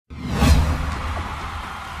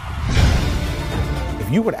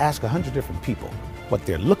you were to ask 100 different people what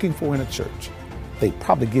they're looking for in a church, they'd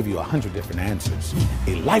probably give you 100 different answers.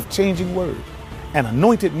 A life-changing word, an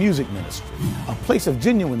anointed music ministry, a place of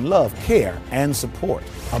genuine love, care, and support,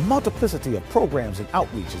 a multiplicity of programs and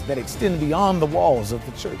outreaches that extend beyond the walls of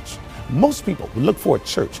the church. Most people would look for a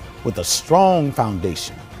church with a strong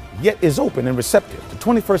foundation, yet is open and receptive to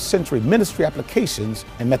 21st century ministry applications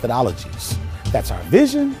and methodologies. That's our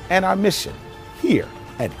vision and our mission here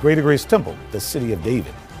at Greater Grace Temple, the City of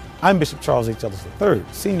David. I'm Bishop Charles H. Ellis III,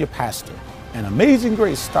 Senior Pastor, and Amazing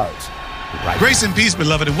Grace starts right now. Grace and peace,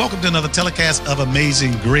 beloved, and welcome to another telecast of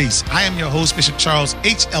Amazing Grace. I am your host, Bishop Charles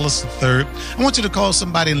H. Ellis III. I want you to call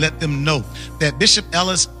somebody and let them know that Bishop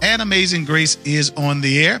Ellis and Amazing Grace is on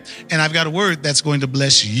the air, and I've got a word that's going to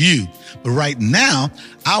bless you. But right now,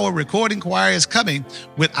 our recording choir is coming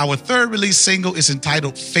with our third release single. It's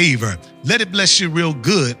entitled Favor. Let it bless you real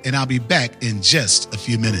good, and I'll be back in just a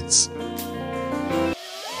few minutes.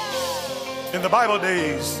 In the Bible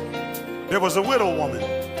days, there was a widow woman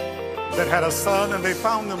that had a son, and they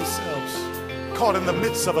found themselves caught in the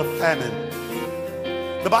midst of a famine.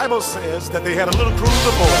 The Bible says that they had a little cruse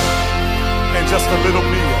of oil and just a little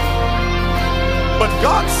meal. But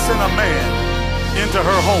God sent a man into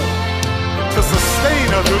her home to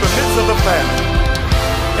sustain her through the midst of the famine.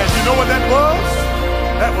 And you know what that was?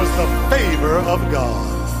 That was the favor of God.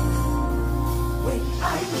 When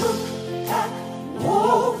I look back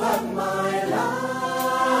over my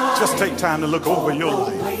life, just take time to look over your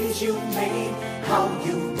life. Ways you made, how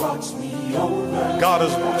you brought me over. God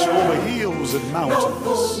has brought you over hills and mountains. No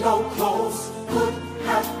food, no clothes could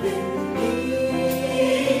have been me.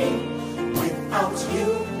 Without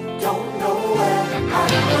you, don't know where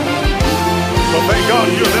I'd be. But thank God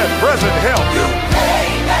you're that present help. You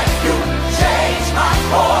came and you changed my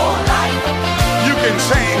whole life. You can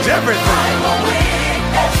change everything. I'm a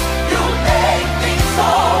witness. You make things so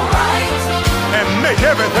right. And make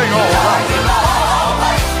everything all right. You've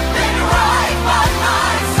always been right by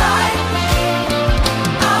my side.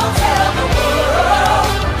 I'll tell the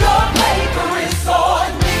world your favor is on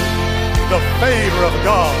me. The favor of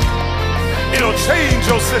God, it'll change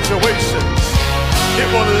your situations. It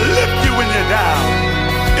will lift you when you're down.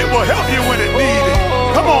 It will help you when it needed.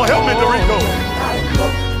 Come on, help me, Dorico. I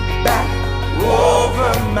look back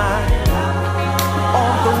over my life,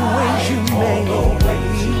 all the ways you made,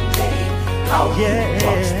 how you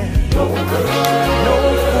brought me over. No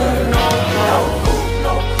food,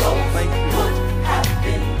 no clothes could have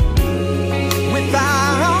been me.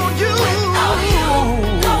 Without you,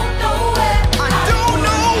 don't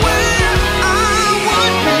know where I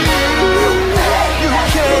would be. You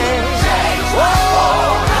can change my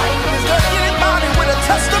whole life. Is there anybody with a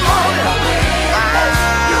testimony?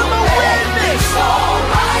 I'm a witness. Lord,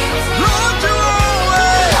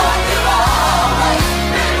 you've always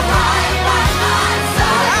been right by my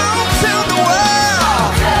side. I'll tell the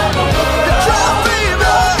world that your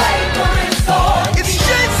favor is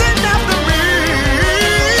chasing after me.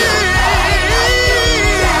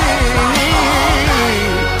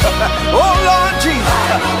 Oh Lord Jesus,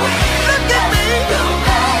 look at me.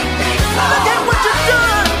 Look at what you've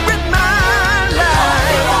done with my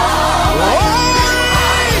life.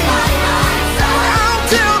 I'll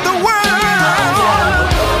tell the world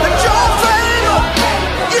that your favor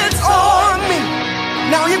is on me.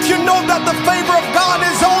 Now if you know that the favor of God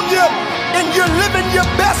is on you and you're living your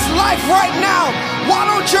best life right now, why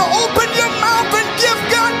don't you open your mouth and give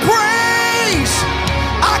God praise?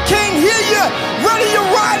 I can't hear you whether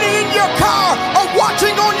you're riding in your car or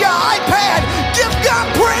watching on your iPad. Give God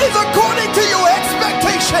praise according to your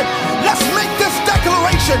expectation. Let's make this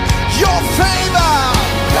declaration. Your favor,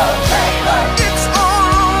 it's all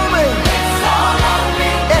on me.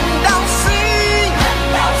 And I'll sing,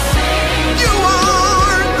 you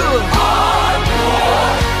are good.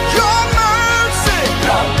 Your mercy,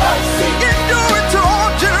 endure to all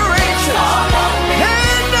generations.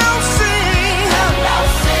 And I'll sing,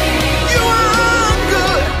 you are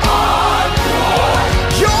good.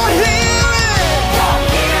 Your healing,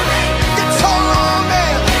 it's all on me.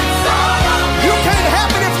 You can't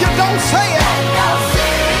have it if you don't say it.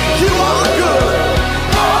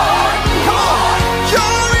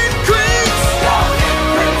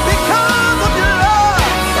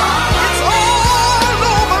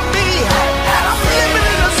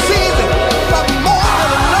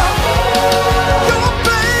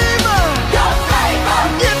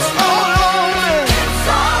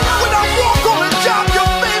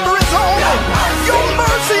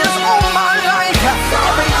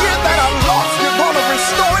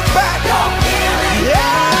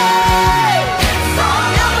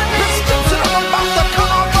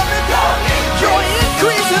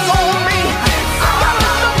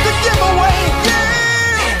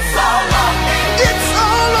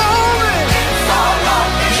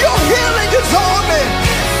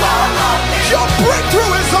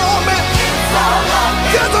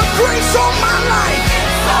 grace on my life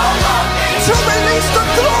to release the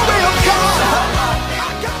glory of God.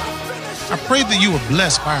 I pray that you were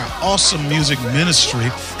blessed by our awesome music ministry.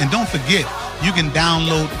 And don't forget, you can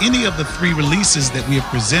download any of the 3 releases that we have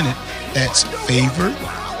presented. That's Favored,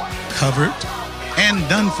 Covered, and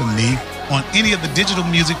Done For Me on any of the digital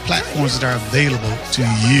music platforms that are available to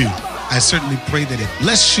you. I certainly pray that it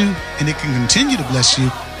bless you and it can continue to bless you.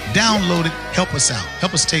 Download it. Help us out.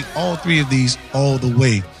 Help us take all 3 of these all the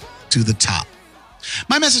way to the top.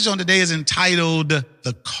 My message on today is entitled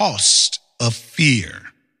The Cost of Fear.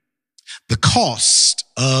 The Cost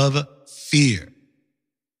of Fear.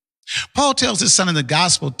 Paul tells his son in the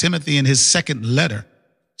gospel, Timothy, in his 2nd letter,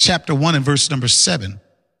 chapter 1 and verse number 7,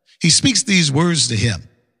 he speaks these words to him.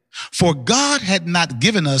 For God had not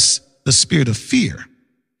given us the spirit of fear,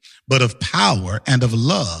 but of power and of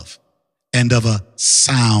love and of a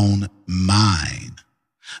sound mind.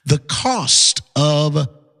 The cost of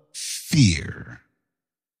fear.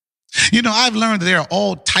 You know, I've learned that there are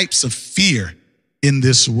all types of fear in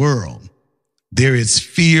this world. There is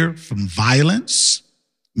fear from violence.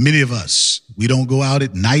 Many of us, we don't go out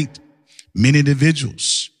at night. Many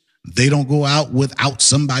individuals, they don't go out without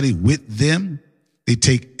somebody with them. They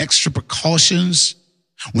take extra precautions.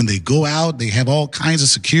 When they go out, they have all kinds of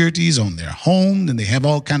securities on their home, and they have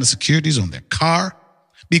all kinds of securities on their car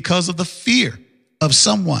because of the fear of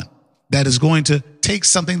someone that is going to take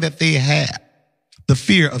something that they have. The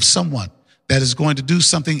fear of someone that is going to do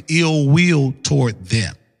something ill will toward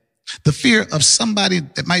them. The fear of somebody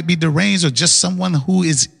that might be deranged or just someone who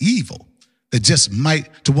is evil, that just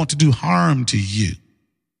might to want to do harm to you.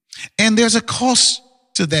 And there's a cost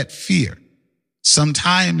to that fear.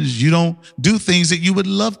 Sometimes you don't do things that you would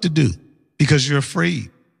love to do because you're afraid.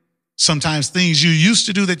 Sometimes things you used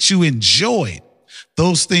to do that you enjoyed,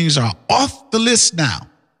 those things are off the list now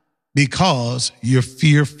because you're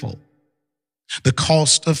fearful. The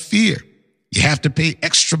cost of fear. You have to pay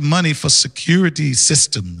extra money for security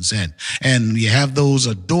systems, and you have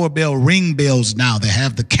those doorbell ring bells now that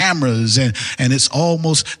have the cameras, and it's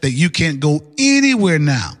almost that you can't go anywhere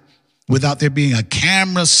now without there being a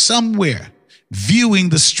camera somewhere viewing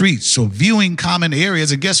the streets or viewing common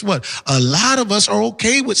areas. And guess what? A lot of us are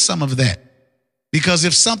okay with some of that because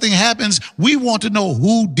if something happens, we want to know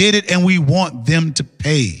who did it and we want them to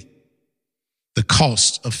pay. The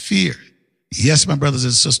cost of fear. Yes, my brothers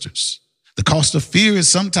and sisters. The cost of fear is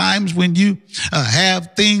sometimes when you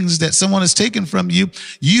have things that someone has taken from you,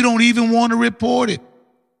 you don't even want to report it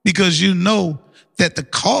because you know that the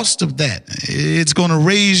cost of that, it's going to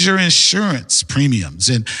raise your insurance premiums.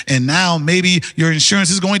 And now maybe your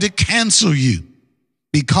insurance is going to cancel you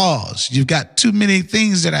because you've got too many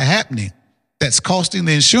things that are happening that's costing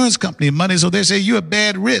the insurance company money. So they say you're a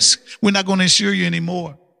bad risk. We're not going to insure you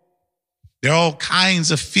anymore. There are all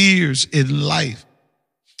kinds of fears in life.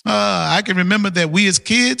 I can remember that we as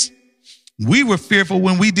kids, we were fearful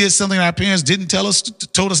when we did something our parents didn't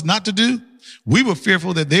told us not to do. We were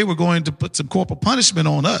fearful that they were going to put some corporal punishment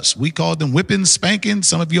on us. We called them whippings, spankings.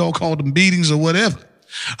 Some of you all called them beatings or whatever.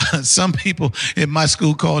 Some people in my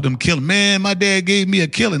school called them killing. Man, my dad gave me a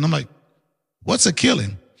killing. I'm like, what's a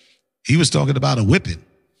killing? He was talking about a whipping.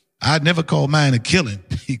 I'd never call mine a killing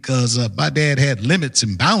because my dad had limits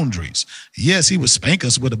and boundaries. Yes, he would spank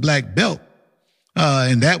us with a black belt.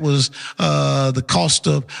 And that was the cost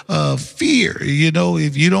of fear. You know,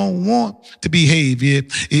 if you don't want to behave,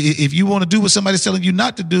 if you want to do what somebody's telling you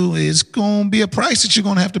not to do, it's going to be a price that you're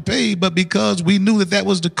going to have to pay. But because we knew that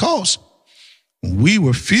was the cost, we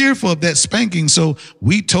were fearful of that spanking. So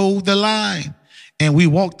we toed the line and we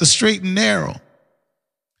walked the straight and narrow.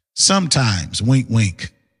 Sometimes, wink,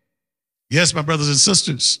 wink. Yes, my brothers and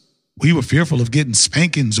sisters, we were fearful of getting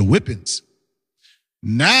spankings or whippings.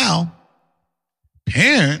 Now,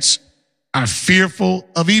 parents are fearful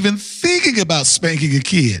of even thinking about spanking a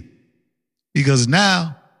kid because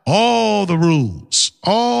now all the rules,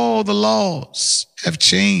 all the laws have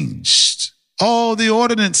changed. All the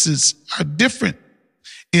ordinances are different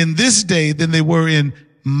in this day than they were in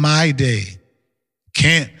my day.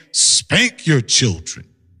 Can't spank your children.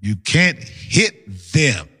 You can't hit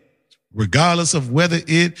them, regardless of whether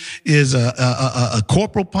it is a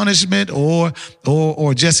corporal punishment or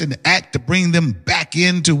just an act to bring them back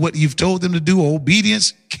into what you've told them to do,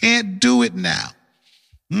 obedience. Can't do it now.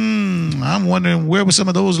 I'm wondering where were some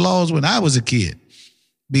of those laws when I was a kid?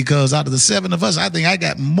 Because out of the 7 of us, I think I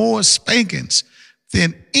got more spankings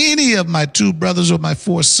than any of my 2 brothers or my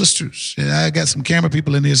 4 sisters. And I got some camera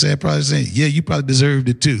people in here probably saying, yeah, you probably deserved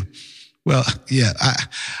it too. Well, yeah,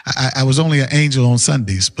 I was only an angel on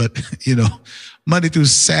Sundays, but, you know, Monday through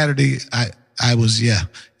Saturday,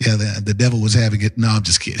 the devil was having it. No, I'm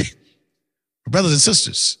just kidding. Brothers and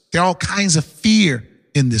sisters, there are all kinds of fear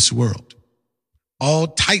in this world, all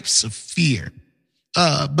types of fear.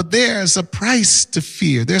 But there's a price to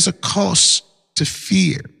fear. There's a cost to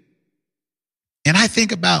fear. And I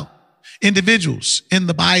think about individuals in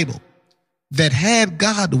the Bible that had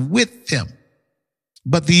God with them,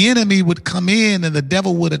 but the enemy would come in and the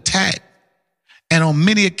devil would attack. And on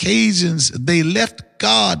many occasions, they left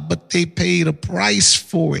God, but they paid a price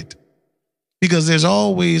for it, because there's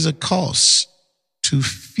always a cost to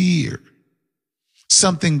fear.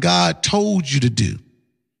 Something God told you to do,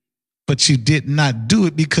 but you did not do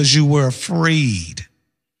it because you were afraid.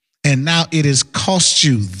 And now it has cost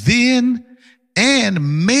you then,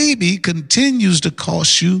 and maybe continues to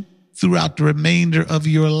cost you throughout the remainder of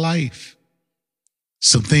your life.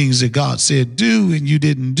 Some things that God said do and you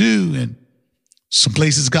didn't do, and some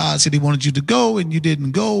places God said he wanted you to go and you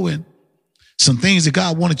didn't go, and some things that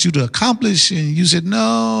God wanted you to accomplish and you said,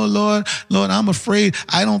 no, Lord, I'm afraid.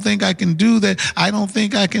 I don't think I can do that. I don't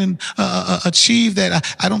think I can achieve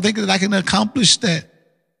that. I don't think that I can accomplish that.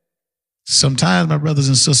 Sometimes, my brothers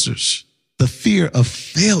and sisters, the fear of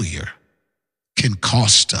failure can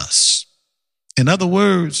cost us. In other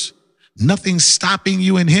words, nothing's stopping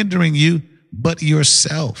you and hindering you but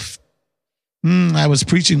yourself. I was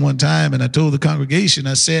preaching one time and I told the congregation,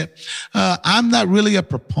 I said, I'm not really a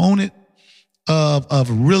proponent of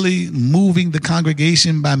really moving the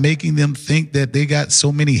congregation by making them think that they got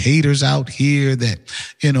so many haters out here that,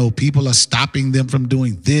 people are stopping them from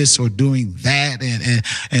doing this or doing that.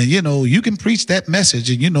 And you can preach that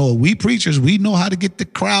message. And, we preachers, we know how to get the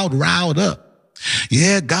crowd riled up.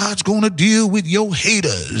 Yeah, God's going to deal with your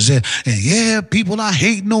haters. And yeah, people are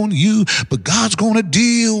hating on you, but God's going to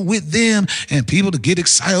deal with them. And people to get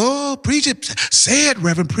excited. Oh, preach it. Say it,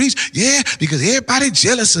 Reverend. Preach. Yeah, because everybody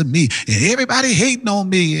jealous of me and everybody hating on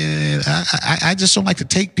me. And I just don't like to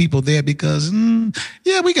take people there because,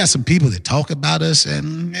 we got some people that talk about us,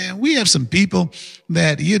 and we have some people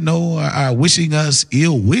that, are wishing us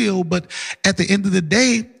ill will. But at the end of the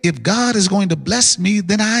day, if God is going to bless me,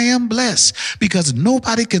 then I am blessed, because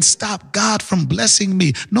nobody can stop God from blessing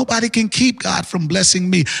me. Nobody can keep God from blessing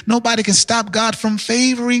me. Nobody can stop God from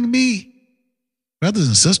favoring me. Brothers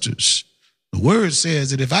and sisters, the word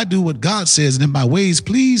says that if I do what God says and if my ways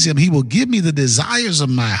please him, he will give me the desires of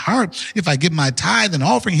my heart. If I give my tithe and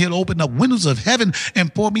offering, he'll open up windows of heaven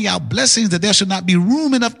and pour me out blessings that there should not be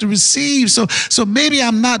room enough to receive. So maybe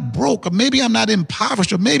I'm not broke, or maybe I'm not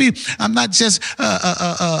impoverished, or maybe I'm not just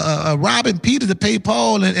robbing Peter to pay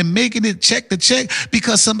Paul and making it check to check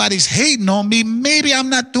because somebody's hating on me. Maybe I'm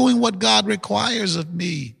not doing what God requires of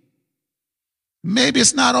me. Maybe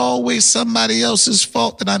it's not always somebody else's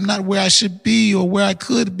fault that I'm not where I should be or where I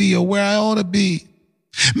could be or where I ought to be.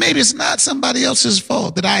 Maybe it's not somebody else's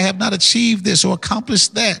fault that I have not achieved this or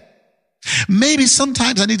accomplished that. Maybe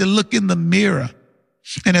sometimes I need to look in the mirror.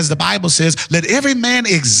 And as the Bible says, let every man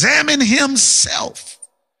examine himself.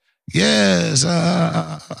 Yes,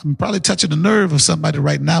 I'm probably touching the nerve of somebody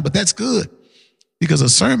right now, but that's good. Because a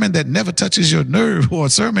sermon that never touches your nerve, or a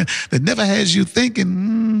sermon that never has you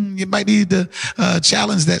thinking, you might need to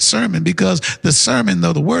challenge that sermon, because the sermon,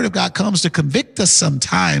 though the word of God comes to convict us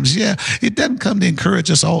sometimes. Yeah, it doesn't come to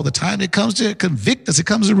encourage us all the time. It comes to convict us. It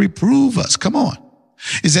comes to reprove us. Come on.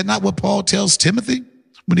 Is that not what Paul tells Timothy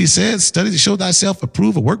when he says, study to show thyself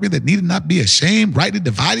approved, a workman that needed not be ashamed, rightly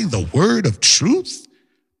dividing the word of truth?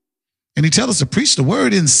 And he tells us to preach the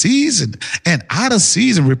word in season and out of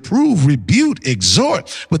season, reprove, rebuke,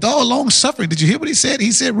 exhort with all long suffering. Did you hear what he said?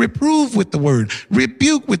 He said, reprove with the word,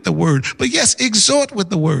 rebuke with the word, but yes, exhort with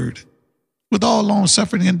the word, with all long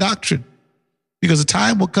suffering and doctrine. Because a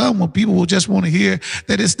time will come when people will just want to hear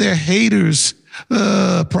that it's their haters'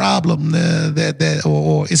 problem,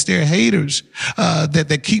 or it's their haters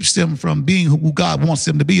that keeps them from being who God wants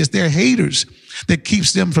them to be. It's their haters that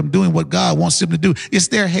keeps them from doing what God wants them to do. It's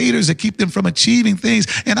their haters that keep them from achieving things.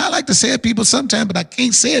 And I like to say it, people, sometimes, but I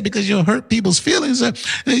can't say it because you'll hurt people's feelings.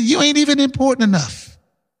 You ain't even important enough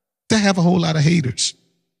to have a whole lot of haters.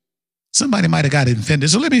 Somebody might have got offended.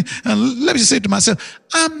 So let me just say to myself,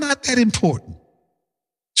 I'm not that important.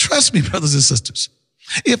 Trust me, brothers and sisters.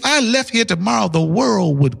 If I left here tomorrow, the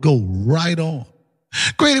world would go right on.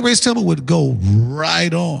 Greater Grace Temple would go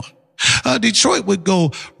right on. Detroit would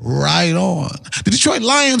go right on. The Detroit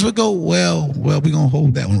Lions would go, well, we're going to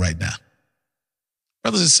hold that one right now.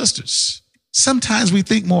 Brothers and sisters, sometimes we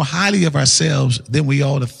think more highly of ourselves than we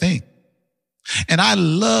ought to think. And I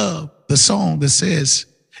love the song that says,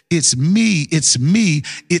 it's me,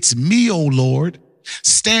 O Lord,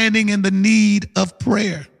 standing in the need of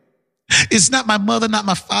prayer. It's not my mother, not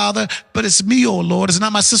my father, but it's me, oh Lord. It's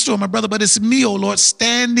not my sister or my brother, but it's me, oh Lord,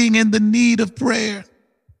 standing in the need of prayer.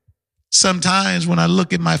 Sometimes when I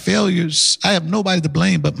look at my failures, I have nobody to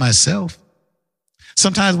blame but myself.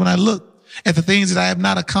 Sometimes when I look at the things that I have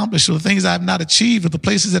not accomplished, or the things I have not achieved, or the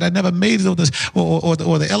places that I never made, or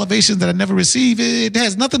the elevations that I never received, it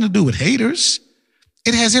has nothing to do with haters.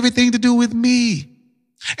 It has everything to do with me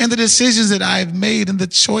and the decisions that I have made and the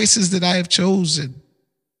choices that I have chosen.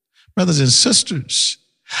 Brothers and sisters,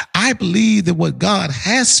 I believe that what God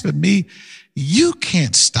has for me, you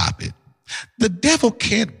can't stop it. The devil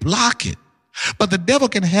can't block it, but the devil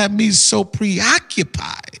can have me so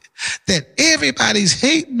preoccupied that everybody's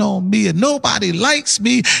hating on me and nobody likes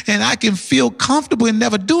me, and I can feel comfortable in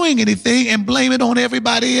never doing anything and blame it on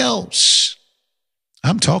everybody else.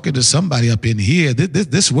 I'm talking to somebody up in here.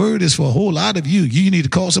 This word is for a whole lot of you. You need to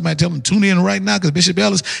call somebody, tell them, tune in right now, because Bishop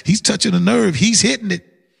Ellis, he's touching a nerve. He's hitting it.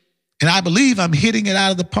 And I believe I'm hitting it out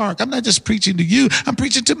of the park. I'm not just preaching to you. I'm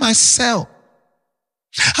preaching to myself.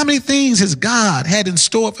 How many things has God had in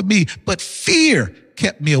store for me, but fear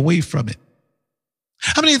kept me away from it?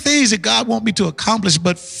 How many things did God want me to accomplish,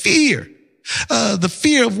 but fear, the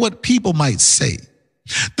fear of what people might say,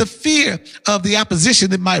 the fear of the opposition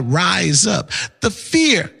that might rise up, the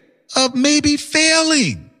fear of maybe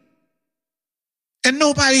failing. And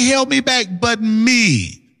nobody held me back but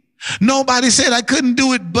me. Nobody said I couldn't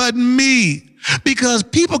do it but me. Because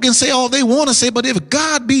people can say all they want to say, but if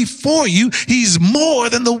God be for you, he's more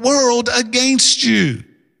than the world against you.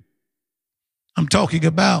 I'm talking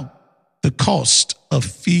about the cost of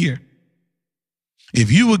fear.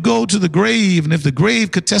 If you would go to the grave, and if the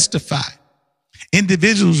grave could testify,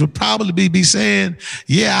 individuals would probably be saying,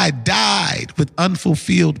 yeah, I died with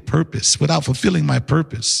unfulfilled purpose, without fulfilling my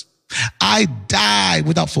purpose. I died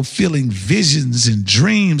without fulfilling visions and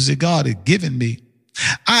dreams that God had given me.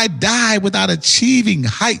 I died without achieving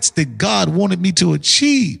heights that God wanted me to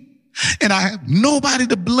achieve. And I have nobody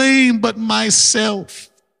to blame but myself.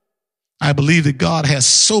 I believe that God has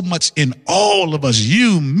so much in all of us,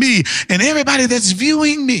 you, me, and everybody that's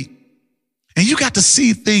viewing me. And you got to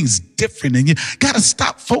see things different, and you got to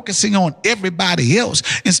stop focusing on everybody else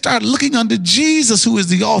and start looking unto Jesus, who is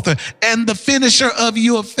the author and the finisher of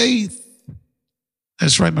your faith.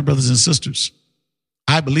 That's right, my brothers and sisters.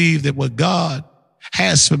 I believe that what God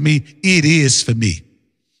has for me, it is for me.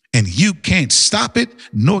 And you can't stop it,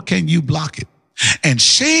 nor can you block it. And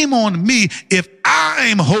shame on me if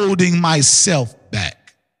I'm holding myself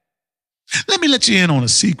back. Let me let you in on a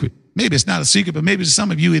secret. Maybe it's not a secret, but maybe to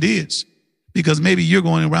some of you it is. Because maybe you're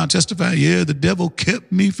going around testifying, yeah, the devil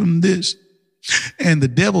kept me from this. And the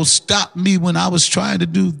devil stopped me when I was trying to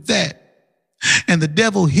do that. And the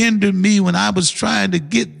devil hindered me when I was trying to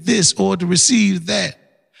get this or to receive that.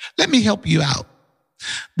 Let me help you out.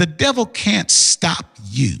 The devil can't stop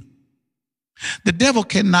you. The devil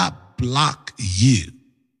cannot block you.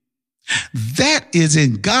 That is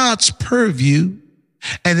in God's purview,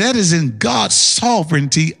 and that is in God's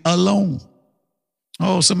sovereignty alone.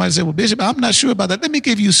 Oh, somebody said, well, Bishop, I'm not sure about that. Let me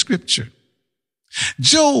give you scripture.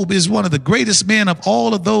 Job is one of the greatest men of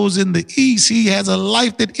all of those in the East. He has a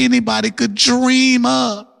life that anybody could dream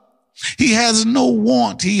of. He has no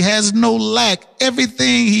want. He has no lack.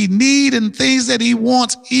 Everything he needs and things that he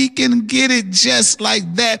wants, he can get it just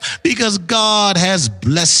like that because God has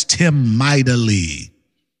blessed him mightily.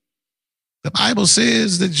 The Bible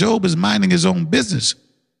says that Job is minding his own business,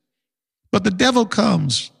 but the devil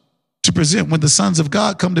comes to present when the sons of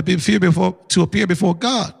God come to appear before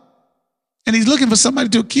God. And he's looking for somebody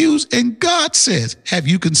to accuse. And God says, have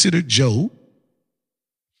you considered Job?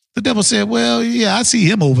 The devil said, well, yeah, I see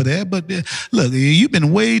him over there. But look, you've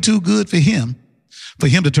been way too good for him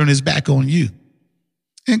to turn his back on you.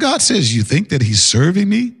 And God says, you think that he's serving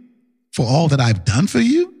me for all that I've done for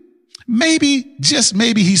you? Maybe, just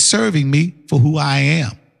maybe he's serving me for who I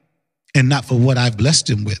am and not for what I've blessed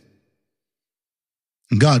him with.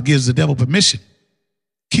 And God gives the devil permission.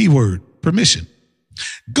 Keyword, permission.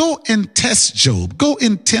 Go and test Job. Go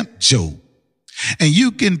and tempt Job. And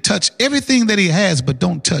you can touch everything that he has, but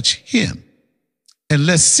don't touch him. And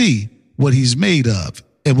let's see what he's made of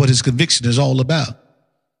and what his conviction is all about.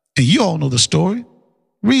 And you all know the story.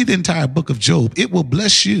 Read the entire book of Job. It will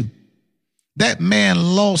bless you. That man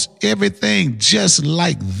lost everything just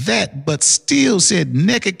like that, but still said,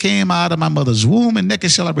 naked came out of my mother's womb, and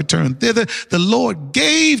naked shall I return thither. The Lord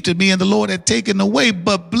gave to me, and the Lord had taken away,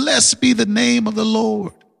 but blessed be the name of the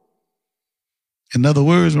Lord. In other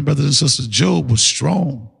words, my brothers and sisters, Job was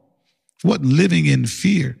strong. He wasn't living in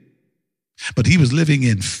fear, but he was living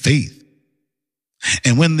in faith.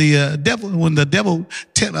 And when the devil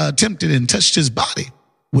tempted and touched his body,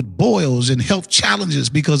 with boils and health challenges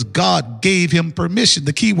because God gave him permission.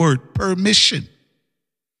 The key word, permission.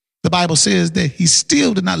 The Bible says that he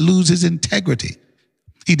still did not lose his integrity.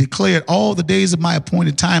 He declared, all the days of my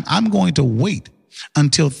appointed time, I'm going to wait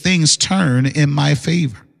until things turn in my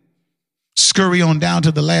favor. Scurry on down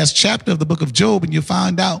to the last chapter of the book of Job, and you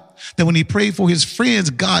find out that when he prayed for his friends,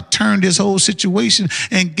 God turned his whole situation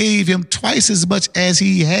and gave him twice as much as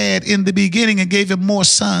he had in the beginning, and gave him more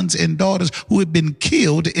sons and daughters who had been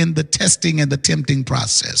killed in the testing and the tempting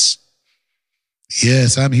process.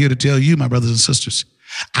 Yes, I'm here to tell you, my brothers and sisters,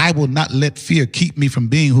 I will not let fear keep me from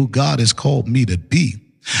being who God has called me to be.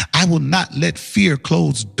 I will not let fear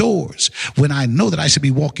close doors when I know that I should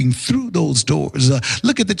be walking through those doors.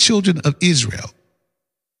 Look at the children of Israel.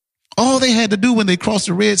 All they had to do when they crossed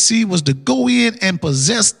the Red Sea was to go in and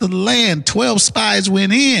possess the land. 12 spies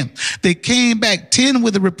went in. They came back 10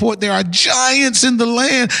 with a report. There are giants in the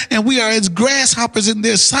land and we are as grasshoppers in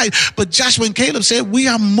their sight. But Joshua and Caleb said, we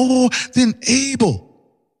are more than able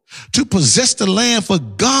to possess the land, for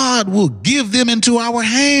God will give them into our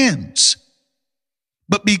hands.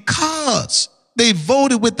 But because they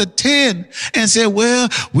voted with the 10 and said, well,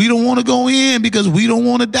 we don't want to go in because we don't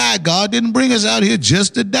want to die. God didn't bring us out here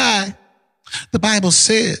just to die. The Bible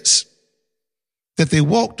says that they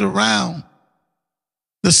walked around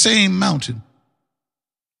the same mountain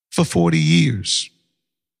for 40 years.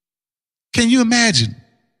 Can you imagine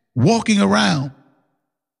walking around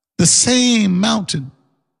the same mountain,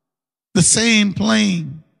 the same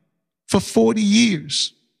plain for 40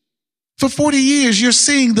 years? For 40 years, you're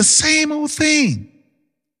seeing the same old thing,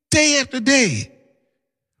 day after day,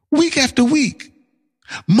 week after week,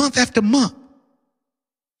 month after month.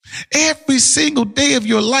 Every single day of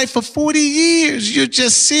your life for 40 years, you're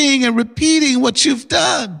just seeing and repeating what you've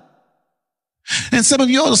done. And some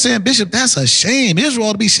of you all are saying, Bishop, that's a shame. Israel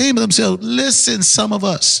ought to be ashamed of themselves. Listen, some of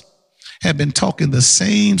us have been talking the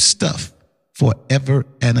same stuff forever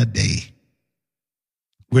and a day.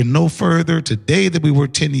 We're no further today than we were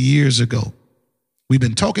 10 years ago. We've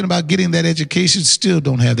been talking about getting that education, still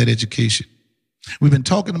don't have that education. We've been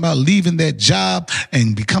talking about leaving that job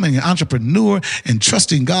and becoming an entrepreneur and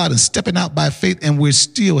trusting God and stepping out by faith, and we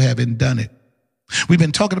still haven't done it. We've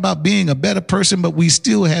been talking about being a better person, but we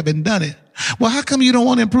still haven't done it. Well, how come you don't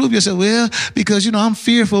want to improve yourself? Well, because, I'm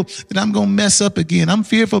fearful that I'm going to mess up again. I'm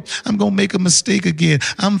fearful I'm going to make a mistake again.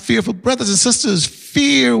 I'm fearful. Brothers and sisters,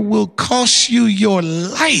 fear will cost you your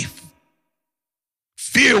life.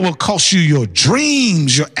 Fear will cost you your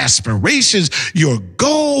dreams, your aspirations, your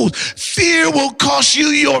goals. Fear will cost you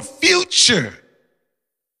your future.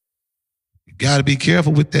 You got to be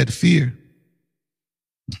careful with that fear.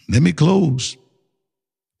 Let me close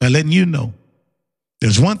by letting you know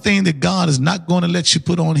there's one thing that God is not going to let you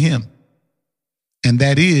put on him, and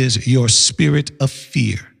that is your spirit of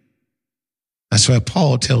fear. That's why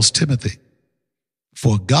Paul tells Timothy,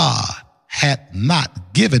 for God hath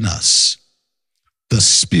not given us the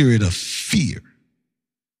spirit of fear.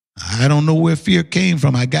 I don't know where fear came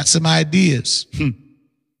from. I got some ideas.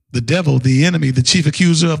 The devil, the enemy, the chief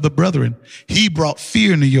accuser of the brethren, he brought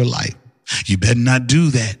fear into your life. You better not do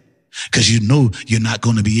that because you know you're not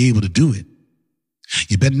going to be able to do it.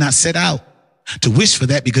 You better not set out to wish for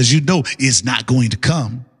that because you know it's not going to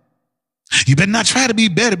come. You better not try to be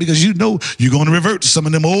better because you know you're going to revert to some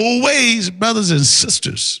of them old ways, brothers and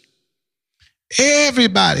sisters.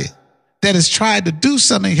 Everybody that has tried to do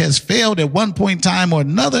something has failed at one point in time or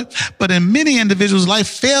another, but in many individuals' life,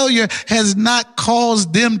 failure has not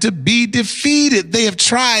caused them to be defeated. They have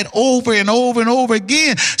tried over and over and over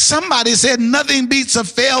again. Somebody said nothing beats a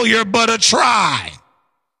failure but a try.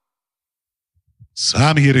 So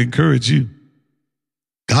I'm here to encourage you.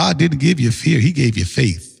 God didn't give you fear. He gave you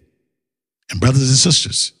faith. And brothers and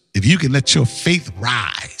sisters, if you can let your faith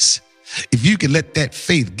rise, if you can let that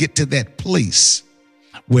faith get to that place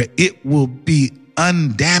where it will be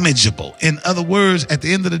undamageable. In other words, at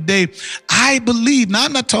the end of the day, I believe, now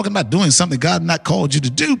I'm not talking about doing something God not called you to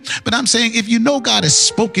do, but I'm saying if you know God has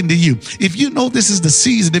spoken to you, if you know this is the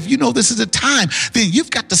season, if you know this is the time, then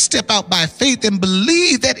you've got to step out by faith and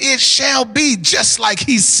believe that it shall be just like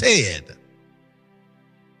he said.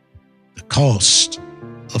 The cost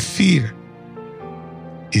of fear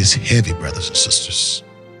is heavy, brothers and sisters.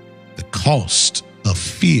 The cost of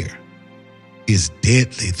fear is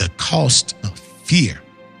deadly. The cost of fear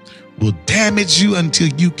will damage you until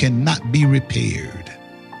you cannot be repaired.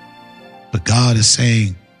 But God is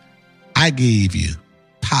saying, I gave you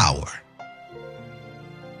power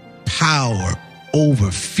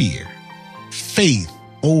over fear, faith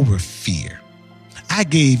over fear. I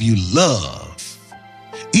gave you love.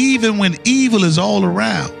 Even when evil is all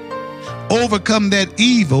around, overcome that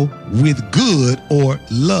evil with good or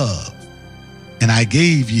love. And I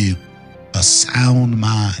gave you a sound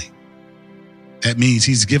mind. That means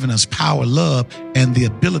he's given us power, love, and the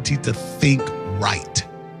ability to think right.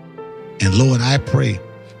 And Lord, I pray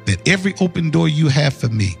that every open door you have for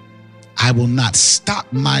me, I will not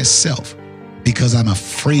stop myself because I'm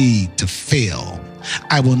afraid to fail.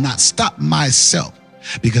 I will not stop myself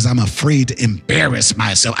because I'm afraid to embarrass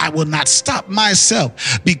myself. I will not stop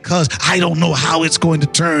myself because I don't know how it's going to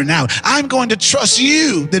turn out. I'm going to trust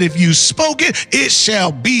you that if you spoke it, it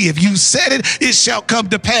shall be. If you said it, it shall come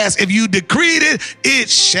to pass. If you decreed it, it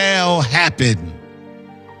shall happen.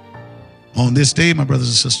 On this day, my brothers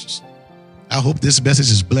and sisters, I hope this message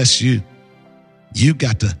has blessed you. You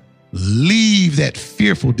got to leave that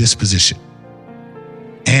fearful disposition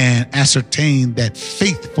and ascertain that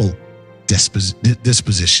faithful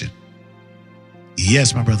disposition.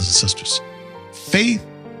 Yes, my brothers and sisters, faith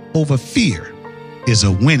over fear is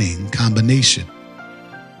a winning combination.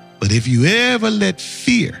 But if you ever let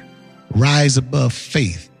fear rise above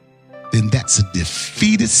faith, then that's a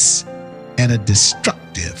defeatist and a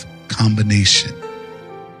destructive combination.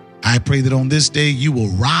 I pray that on this day you will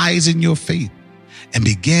rise in your faith and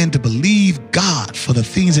begin to believe God for the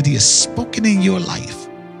things that he has spoken in your life,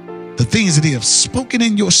 the things that he has spoken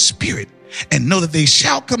in your spirit, and know that they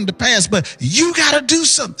shall come to pass. But you got to do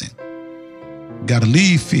something. You got to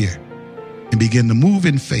leave fear and begin to move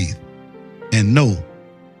in faith and know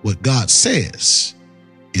what God says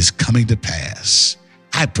is coming to pass.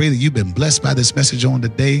 I pray that you've been blessed by this message on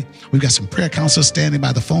today. We've got some prayer counselors standing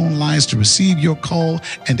by the phone lines to receive your call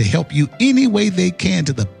and to help you any way they can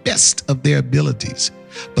to the best of their abilities.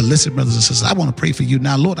 But listen, brothers and sisters, I want to pray for you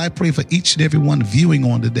now. Lord, I pray for each and every one viewing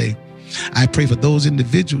on today. I pray for those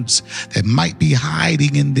individuals that might be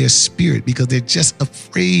hiding in their spirit because they're just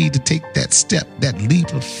afraid to take that step, that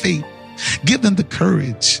leap of faith. Give them the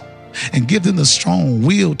courage and give them the strong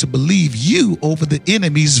will to believe you over the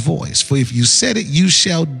enemy's voice. For if you said it, you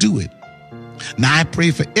shall do it. Now I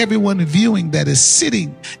pray for everyone viewing that is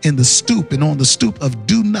sitting in the stoop and on the stoop of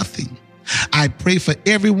do nothing. I pray for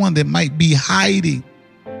everyone that might be hiding.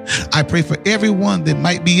 I pray for everyone that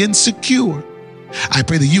might be insecure. I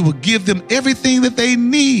pray that you will give them everything that they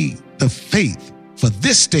need, the faith for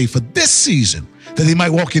this day, for this season, that they might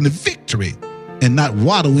walk into victory and not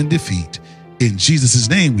waddle in defeat. In Jesus'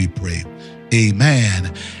 name we pray.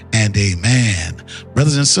 Amen and amen.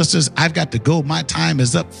 Brothers and sisters, I've got to go. My time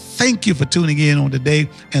is up. Thank you for tuning in on today.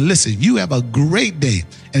 And listen, you have a great day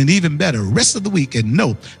and an even better rest of the week. And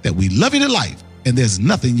know that we love you to life and there's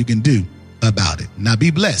nothing you can do about it. Now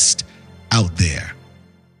be blessed out there.